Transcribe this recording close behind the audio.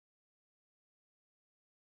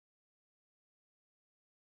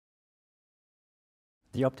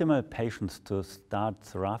The optimal patients to start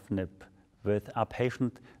sorafenib with are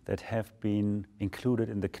patients that have been included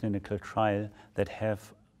in the clinical trial that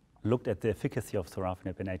have looked at the efficacy of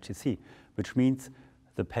sorafenib in HCC, which means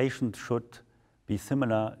the patient should be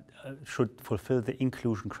similar, should fulfill the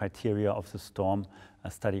inclusion criteria of the STORM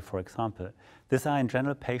study, for example. These are in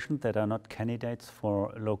general patients that are not candidates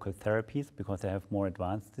for local therapies because they have more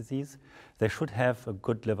advanced disease. They should have a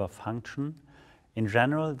good liver function. In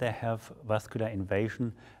general, they have vascular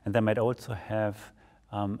invasion, and they might also have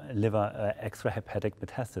liver extrahepatic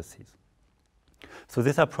metastases. So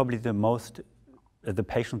these are probably the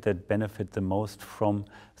patients that benefit the most from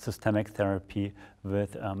systemic therapy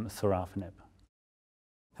with sorafenib.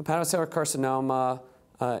 Hepatocellular carcinoma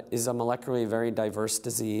is a molecularly very diverse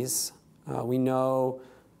disease. We know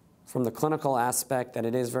from the clinical aspect that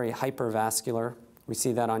it is very hypervascular. We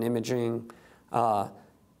see that on imaging.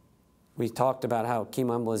 We talked about how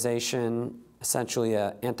chemoembolization, essentially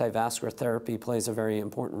antivascular therapy, plays a very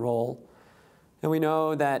important role. And we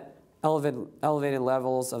know that elevated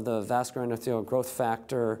levels of the vascular endothelial growth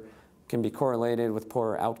factor can be correlated with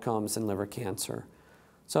poorer outcomes in liver cancer.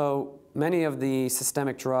 So many of the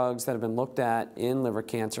systemic drugs that have been looked at in liver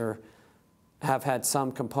cancer have had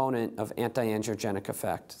some component of anti-angiogenic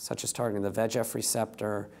effect, such as targeting the VEGF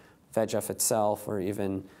receptor, VEGF itself, or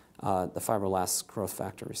even the fibroblast growth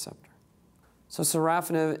factor receptor. So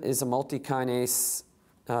sorafenib is a multi-kinase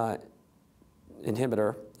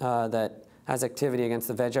inhibitor that has activity against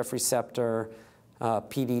the VEGF receptor,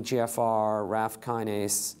 PDGFR, RAF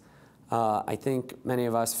kinase. I think many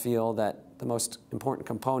of us feel that the most important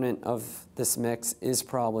component of this mix is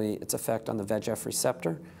probably its effect on the VEGF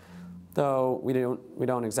receptor, though we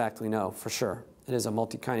don't exactly know for sure. It is a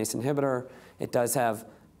multi-kinase inhibitor. It does have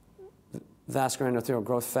vascular endothelial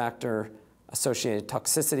growth factor associated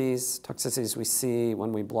toxicities we see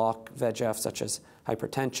when we block VEGF, such as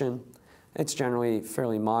hypertension. It's generally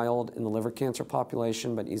fairly mild in the liver cancer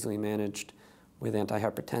population, but easily managed with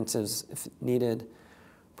antihypertensives if needed.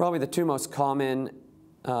 Probably the two most common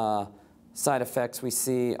side effects we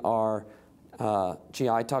see are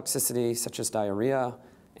GI toxicity, such as diarrhea,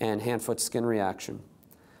 and hand-foot skin reaction.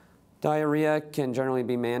 Diarrhea can generally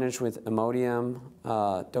be managed with Imodium,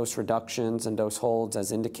 dose reductions and dose holds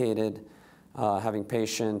as indicated, having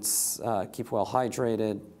patients keep well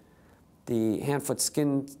hydrated. The hand-foot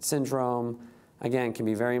skin syndrome, again, can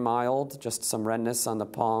be very mild, just some redness on the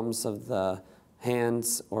palms of the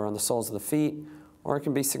hands or on the soles of the feet, or it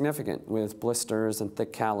can be significant with blisters and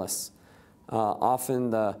thick callus. Often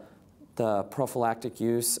the prophylactic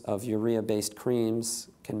use of urea-based creams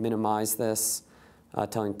can minimize this,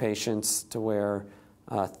 telling patients to wear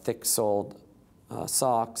thick-soled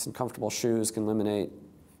socks and comfortable shoes can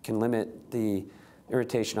limit the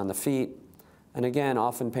irritation on the feet. And again,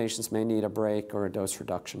 often patients may need a break or a dose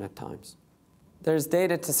reduction at times. There's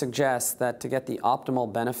data to suggest that to get the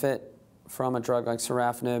optimal benefit from a drug like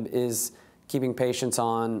sorafenib is keeping patients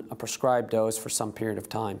on a prescribed dose for some period of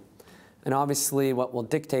time. And obviously, what will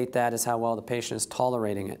dictate that is how well the patient is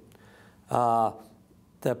tolerating it.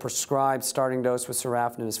 The prescribed starting dose with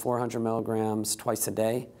sorafenib is 400 milligrams twice a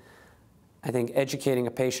day. I think educating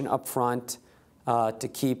a patient up front to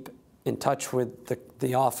keep in touch with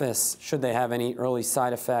the office should they have any early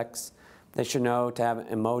side effects. They should know to have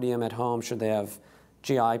Imodium at home should they have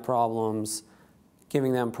GI problems,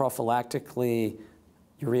 giving them prophylactically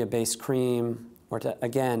urea-based cream, or to,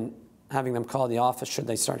 again, having them call the office should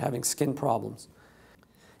they start having skin problems.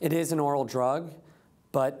 It is an oral drug,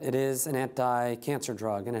 but it is an anti-cancer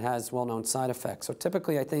drug, and it has well-known side effects. So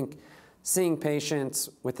typically, I think seeing patients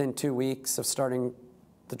within 2 weeks of starting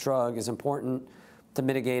the drug is important to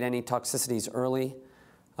mitigate any toxicities early.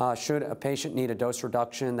 Should a patient need a dose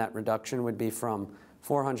reduction, that reduction would be from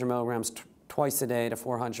 400 milligrams twice a day to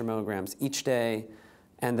 400 milligrams each day,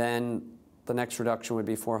 and then the next reduction would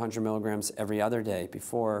be 400 milligrams every other day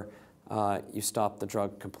before you stop the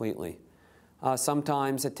drug completely.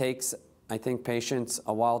 Sometimes it takes, I think, patients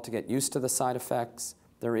a while to get used to the side effects.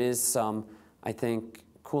 There is some, I think,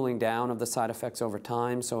 cooling down of the side effects over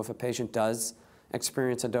time. So if a patient does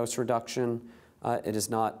experience a dose reduction, it is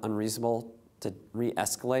not unreasonable to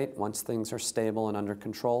re-escalate once things are stable and under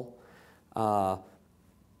control.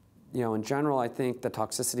 In general, I think the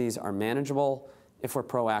toxicities are manageable if we're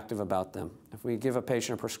proactive about them. If we give a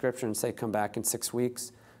patient a prescription and say come back in 6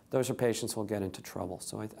 weeks, those are patients who will get into trouble.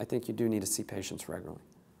 So I think you do need to see patients regularly.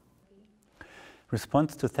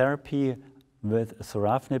 Response to therapy with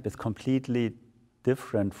sorafenib is completely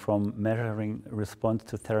different from measuring response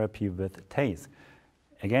to therapy with TACE.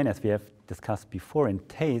 Again, as we have discussed before, in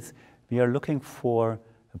TACE, we are looking for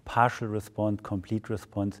a partial response, complete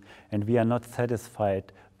response, and we are not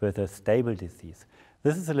satisfied with a stable disease.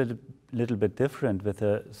 This is a little bit different with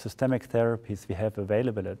the systemic therapies we have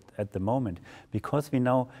available at the moment, because we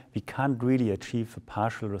know we can't really achieve a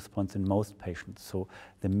partial response in most patients. So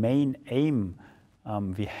the main aim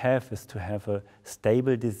we have is to have a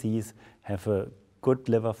stable disease, have a good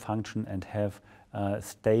liver function, and have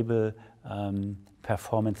stable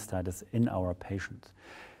performance status in our patients.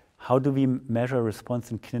 How do we measure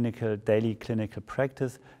response in daily clinical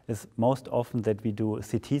practice? Is most often that we do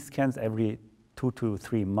CT scans every 2 to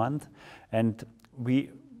 3 months, and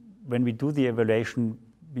when we do the evaluation,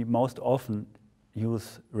 we most often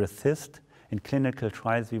use RECIST. In clinical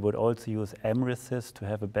trials, we would also use mRECIST to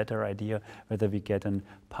have a better idea whether we get a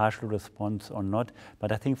partial response or not.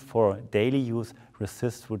 But I think for daily use,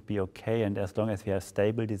 RECIST would be okay, and as long as we have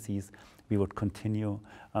stable disease, we would continue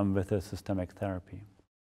with the systemic therapy.